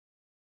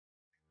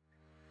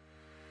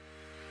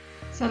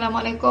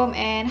Assalamualaikum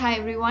and hi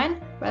everyone,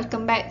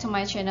 welcome back to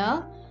my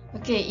channel.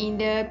 Okay, in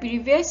the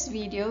previous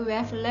video we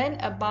have learned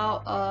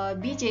about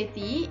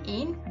BJT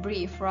in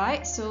brief,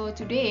 right? So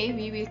today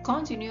we will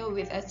continue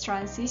with a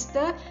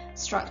transistor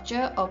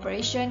structure,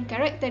 operation,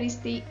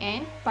 characteristic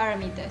and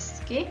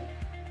parameters. Okay,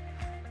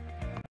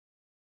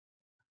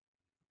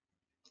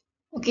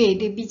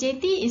 the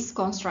BJT is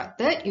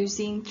constructed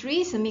using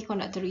three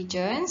semiconductor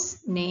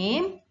regions,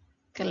 name,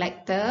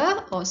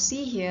 collector or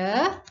C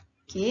here.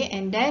 Okay,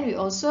 and then we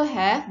also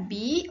have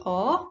B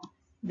or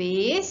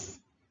base,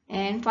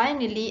 and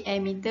finally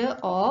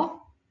emitter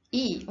or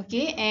E.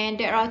 Okay, and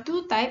there are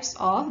two types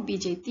of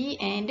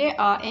BJT and there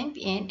are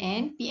NPN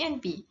and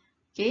PNP.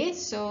 Okay,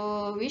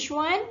 so which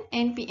one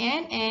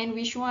NPN and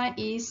which one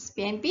is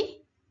PNP?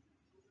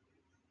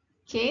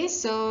 Okay,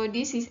 so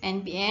this is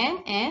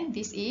NPN and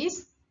this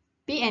is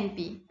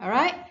PNP.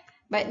 Alright,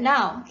 but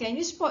now can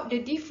you spot the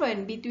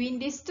difference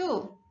between these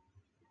two?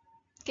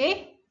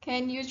 Okay,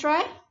 can you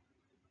try?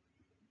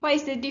 What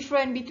is the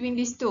difference between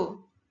these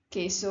two?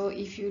 Okay, so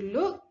if you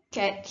look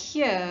at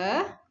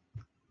here,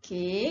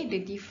 okay, the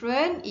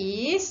difference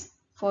is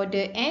for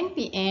the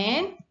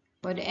NPN,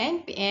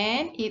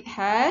 it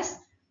has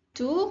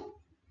two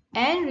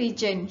N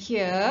region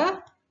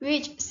here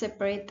which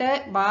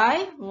separated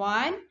by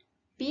one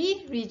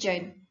P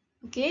region.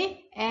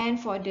 Okay, and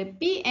for the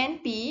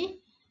PNP,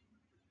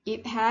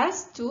 it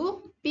has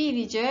two P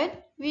region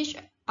which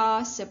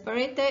are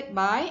separated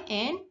by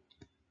N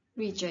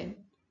region.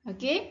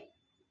 Okay,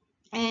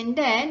 and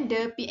then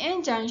the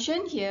PN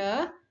junction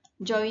here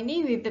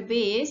joining with the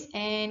base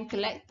and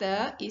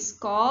collector is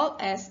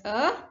called as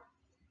a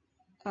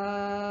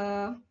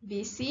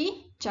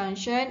BC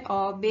junction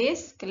or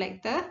base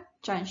collector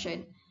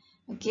junction.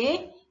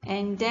 Okay,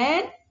 and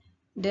then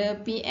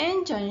the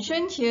PN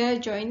junction here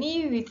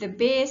joining with the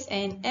base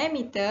and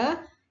emitter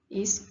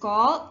is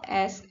called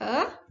as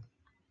a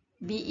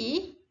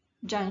BE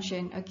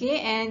junction. Okay,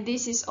 and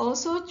this is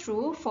also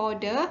true for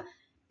the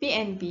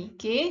PNP.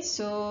 Okay,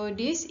 so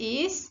this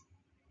is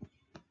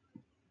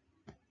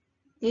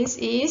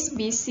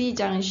BC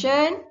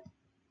junction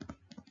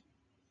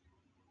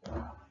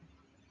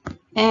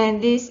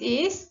and this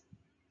is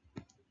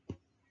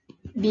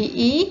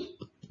BE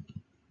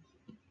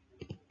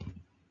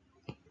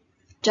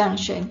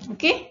junction.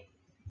 Okay.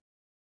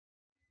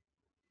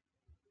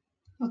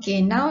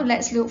 Okay, now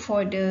let's look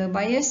for the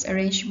bias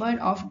arrangement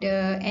of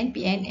the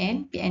NPN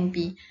and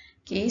PNP.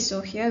 Okay,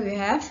 so here we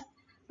have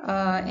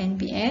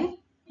NPN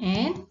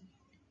and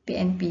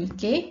PNP.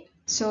 Okay,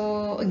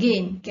 so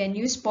again, can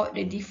you spot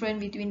the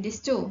difference between these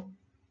two?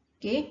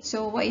 Okay,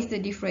 so what is the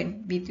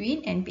difference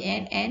between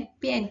NPN and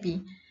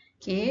PNP?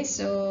 Okay,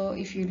 so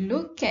if you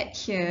look at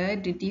here,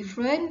 the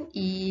difference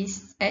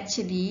is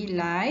actually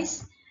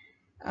lies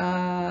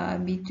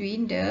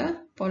between the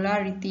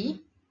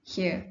polarity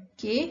here.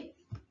 Okay,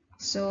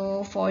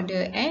 so for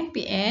the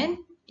NPN,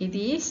 it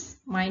is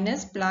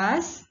minus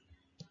plus,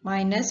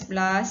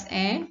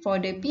 and for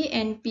the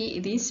PNP,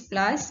 it is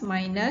plus,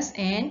 minus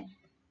and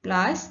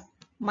plus,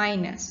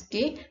 minus.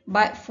 Okay,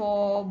 but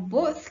for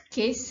both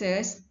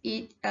cases,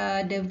 the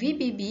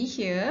VBB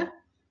here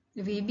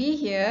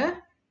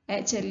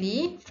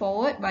actually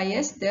forward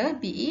bias the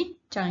BE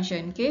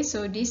junction. Okay,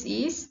 so this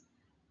is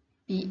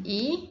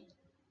BE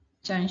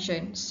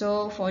junction.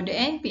 So for the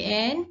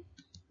NPN,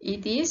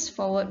 it is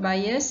forward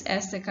bias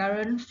as the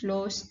current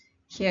flows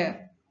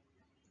here.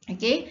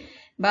 Okay,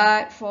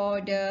 but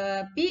for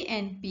the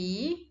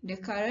PNP, the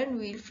current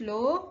will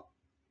flow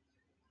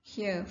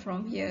here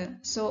from here.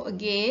 So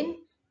again,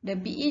 the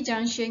BE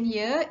junction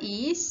here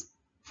is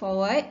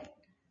forward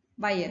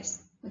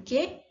bias.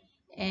 Okay,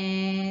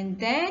 and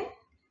then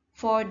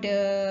for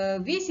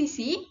the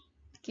VCC,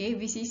 okay,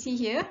 VCC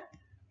here,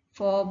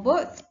 for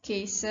both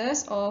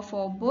cases or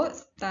for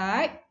both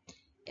type,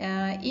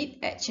 it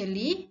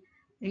actually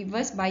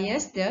reverse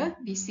bias the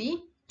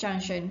BC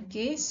junction.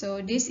 Okay,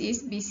 so this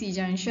is BC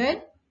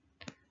junction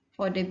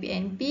for the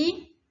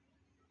PNP.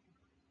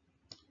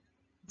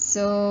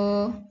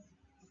 So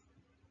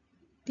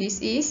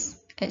this is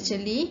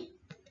actually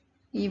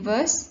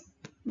reverse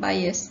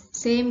bias.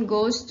 Same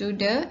goes to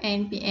the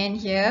NPN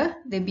here.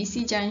 The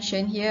BC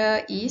junction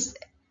here is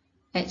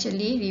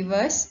actually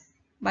reverse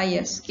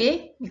bias.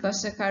 Okay,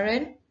 because the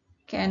current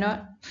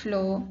cannot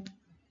flow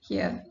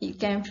here. It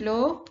can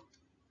flow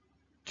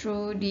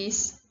through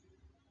this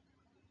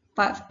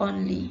path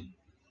only.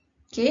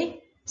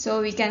 Okay,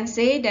 so we can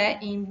say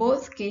that in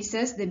both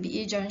cases the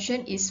BE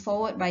junction is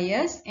forward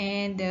bias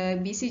and the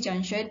BC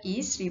junction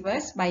is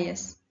reverse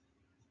bias.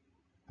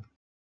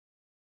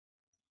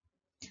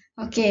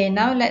 Okay,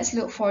 now let's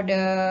look for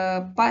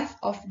the path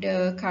of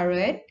the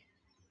current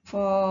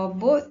for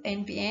both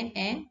NPN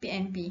and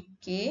PNP.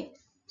 Okay,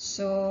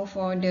 so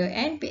for the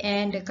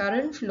NPN, the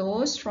current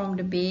flows from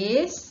the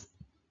base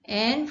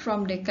and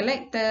from the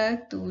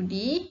collector to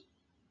the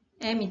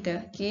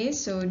emitter. Okay,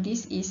 so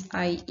this is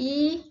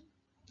IE,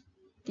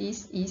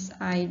 this is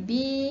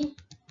IB,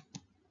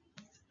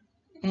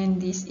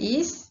 and this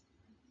is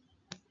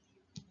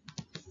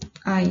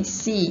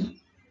IC.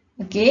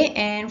 Okay,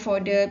 and for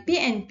the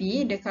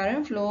PNP, the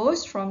current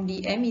flows from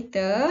the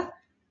emitter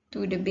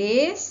to the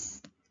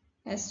base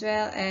as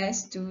well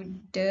as to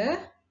the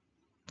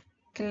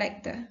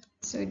collector.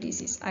 So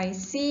this is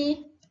IC,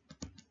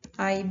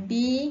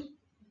 IB,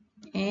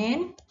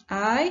 and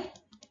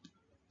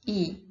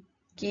IE.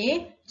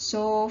 Okay,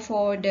 so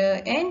for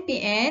the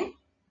NPN,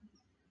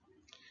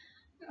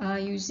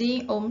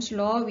 using Ohm's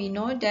law, we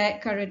know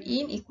that current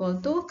in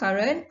equal to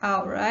current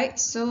out, right?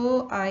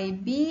 So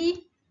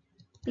IB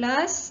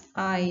plus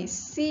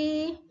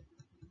IC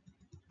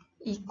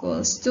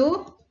equals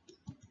to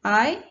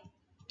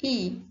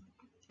IE.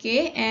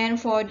 Okay, and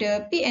for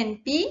the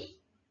PNP,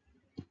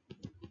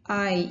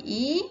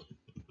 IE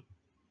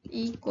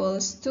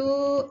equals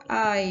to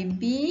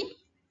IB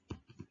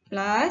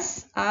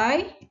plus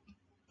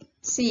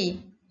IC,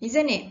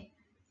 isn't it?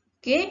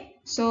 Okay,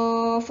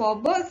 so for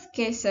both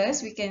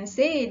cases, we can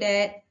say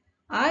that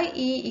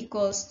IE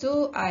equals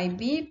to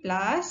IB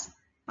plus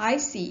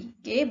IC.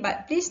 Okay,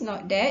 but please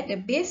note that the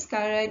base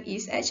current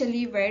is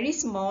actually very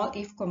small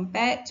if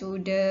compared to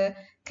the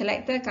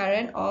collector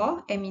current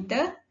or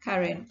emitter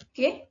current.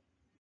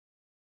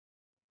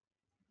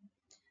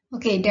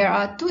 Okay, there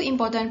are two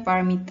important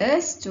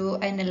parameters to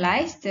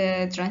analyze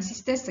the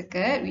transistor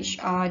circuit, which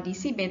are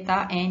DC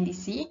beta and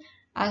DC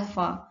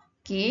alpha.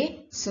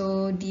 Okay,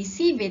 so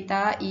DC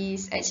beta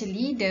is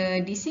actually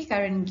the DC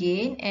current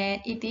gain,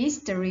 and it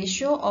is the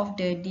ratio of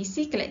the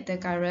DC collector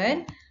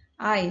current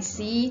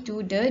IC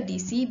to the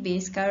DC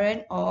base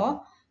current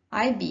or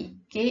IB.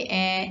 Okay,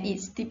 and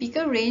its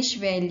typical range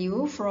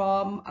value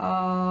from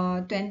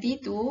 20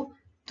 to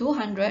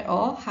 200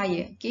 or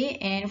higher. Okay,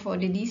 and for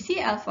the DC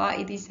alpha,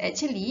 it is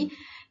actually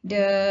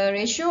the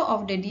ratio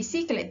of the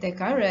DC collector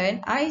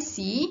current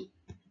IC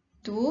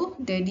to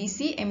the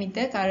DC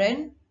emitter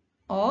current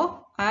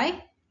or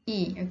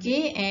IE.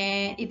 Okay,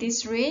 and it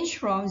is range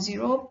from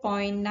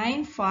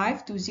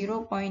 0.95 to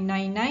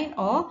 0.99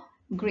 or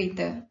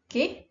greater.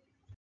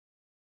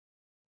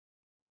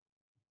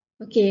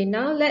 Okay,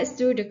 now let's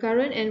do the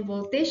current and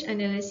voltage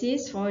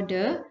analysis for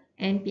the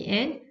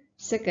NPN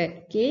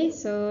circuit. Okay,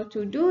 so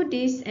to do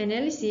this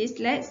analysis,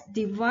 let's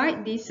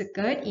divide this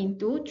circuit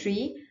into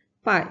three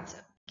parts.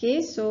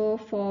 Okay, so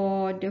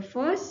for the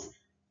first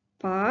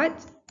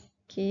part,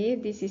 okay,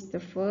 this is the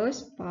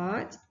first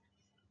part.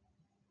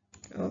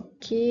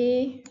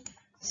 Okay,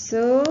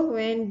 so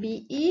when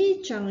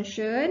BE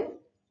junction,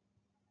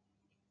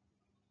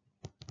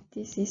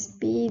 this is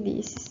P,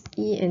 this is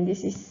E, and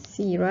this is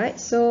C, right?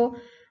 So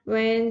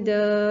when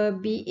the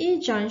BE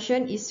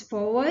junction is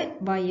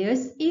forward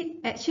biased, it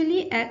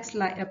actually acts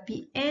like a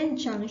PN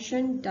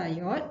junction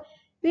diode,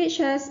 which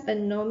has a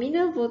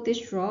nominal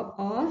voltage drop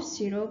of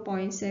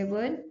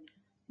 0.7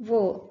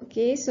 volt.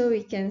 Okay, so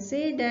we can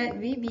say that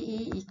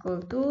VBE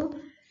equal to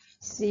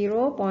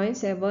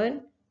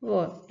 0.7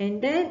 volt.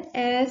 And then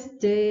as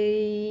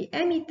the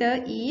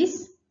emitter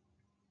is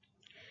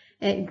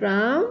at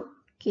ground,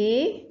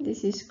 okay,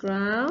 this is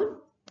ground.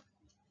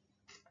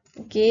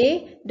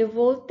 Okay, the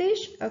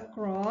voltage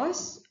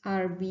across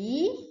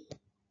RB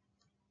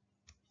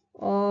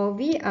or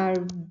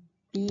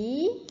VRB,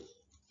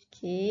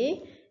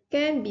 okay,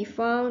 can be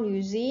found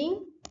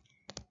using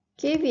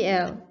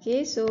KVL.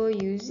 Okay, so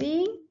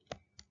using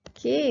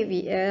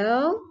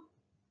KVL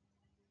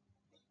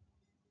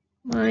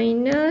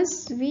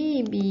minus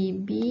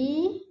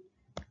VBB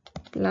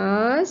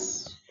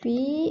plus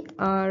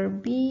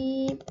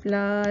VRB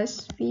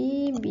plus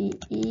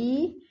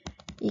VBE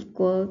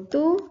equal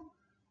to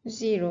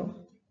 0.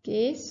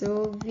 Okay,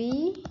 so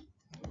VRB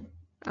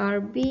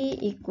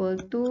equal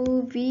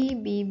to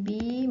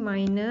VBB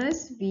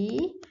minus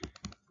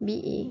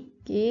VBE.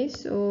 Okay,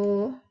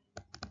 so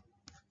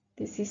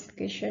this is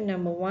question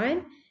number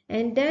 1.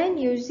 And then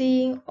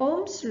using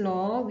Ohm's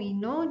law, we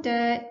know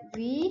that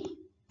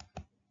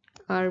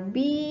VRB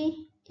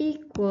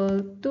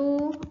equal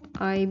to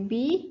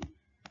IBRB.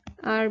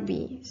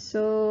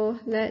 So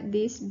let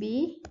this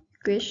be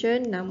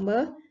question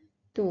number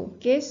 2.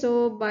 Okay,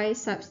 so by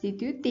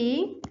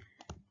substituting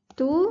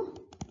 2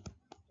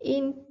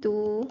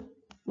 into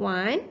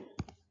 1,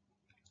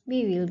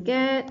 we will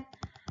get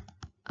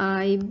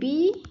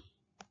IBRB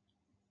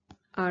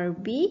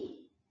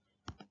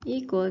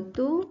equal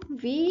to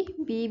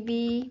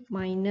VBB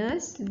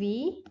minus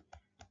VBE.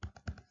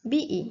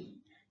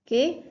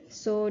 Okay,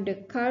 so the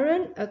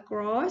current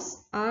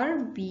across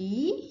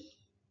RB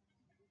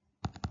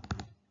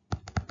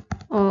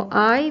or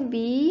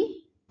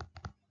IB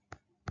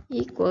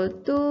equal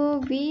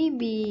to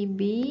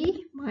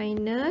VBB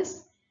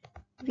minus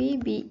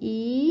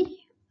VBE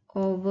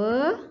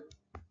over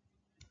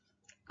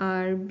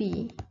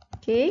RB.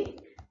 Okay,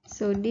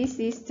 so this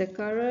is the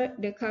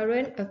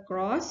current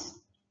across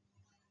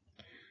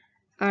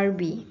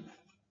RB.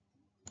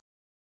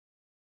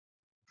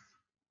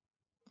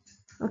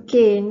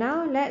 Okay,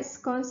 now let's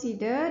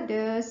consider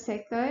the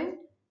second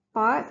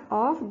part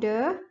of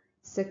the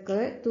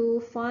circuit to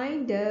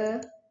find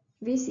the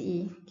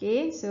VCE.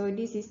 Okay, so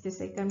this is the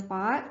second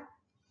part.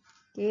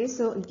 Okay,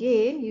 so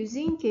again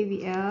using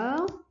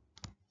KVL,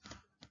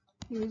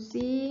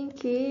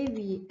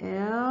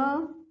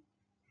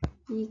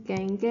 we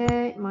can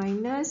get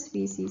minus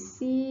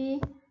VCC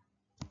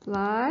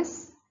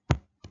plus,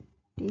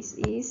 this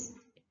is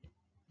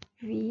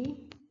VRC,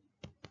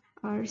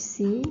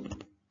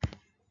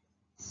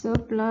 so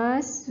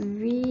plus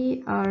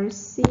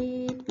VRC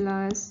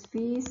plus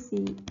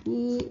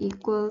VCE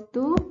equal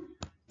to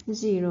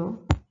 0.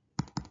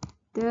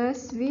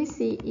 Thus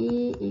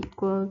VCE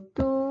equal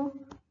to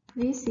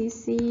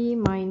VCC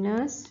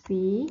minus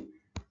VRC.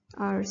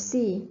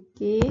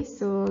 Okay,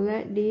 so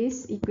let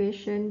this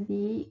equation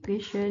be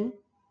equation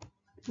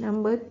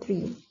number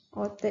 3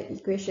 or third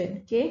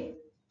equation. Okay,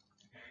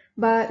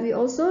 but we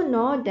also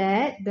know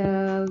that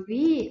the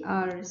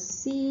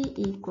VRC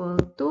equal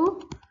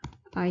to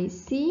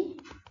IC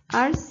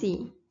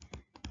RC.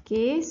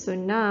 Okay, so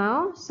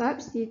now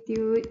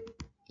substitute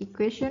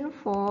equation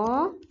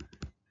 4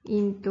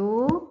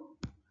 into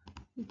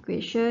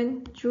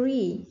equation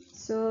 3.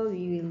 So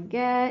we will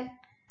get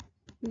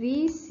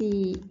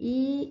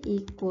VCE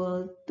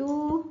equal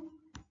to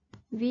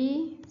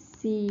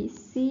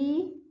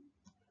VCC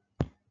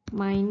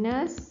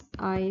minus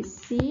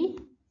IC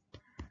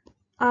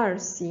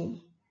RC,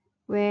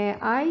 where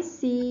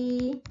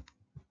IC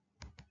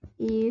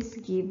is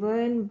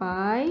given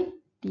by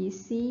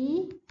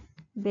DC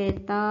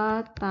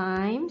beta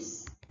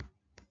times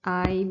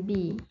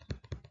IB.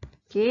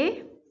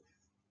 Okay.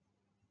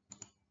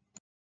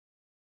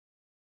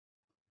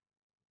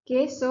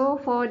 Okay, so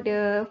for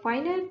the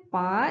final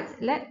part,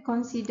 let's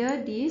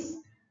consider this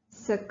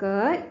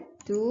circuit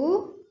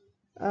to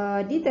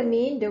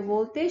determine the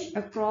voltage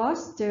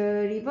across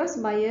the reverse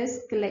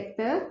bias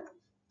collector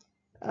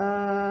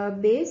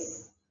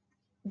base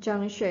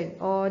junction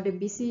or the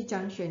BC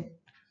junction.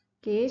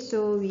 Okay,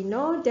 so we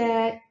know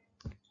that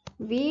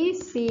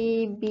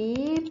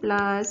VCB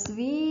plus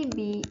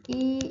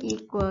VBE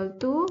equal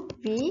to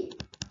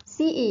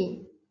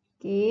VCE.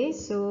 Okay,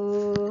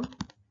 so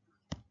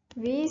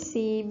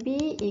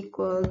VCB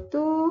equal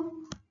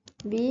to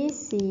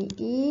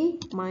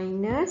VCE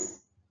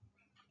minus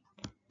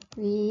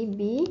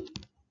VBE.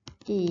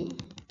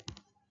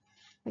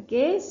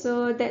 Okay,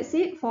 so that's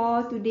it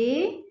for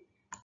today.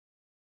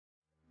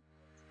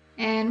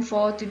 And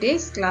for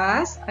today's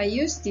class, I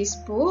use this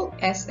book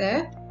as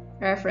a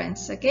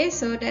reference. Okay,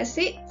 so that's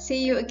it.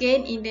 See you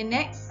again in the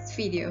next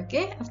video.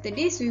 Okay, after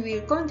this, we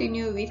will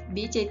continue with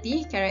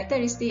BJT,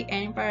 characteristic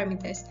and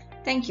parameters.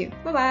 Thank you.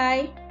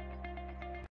 Bye-bye.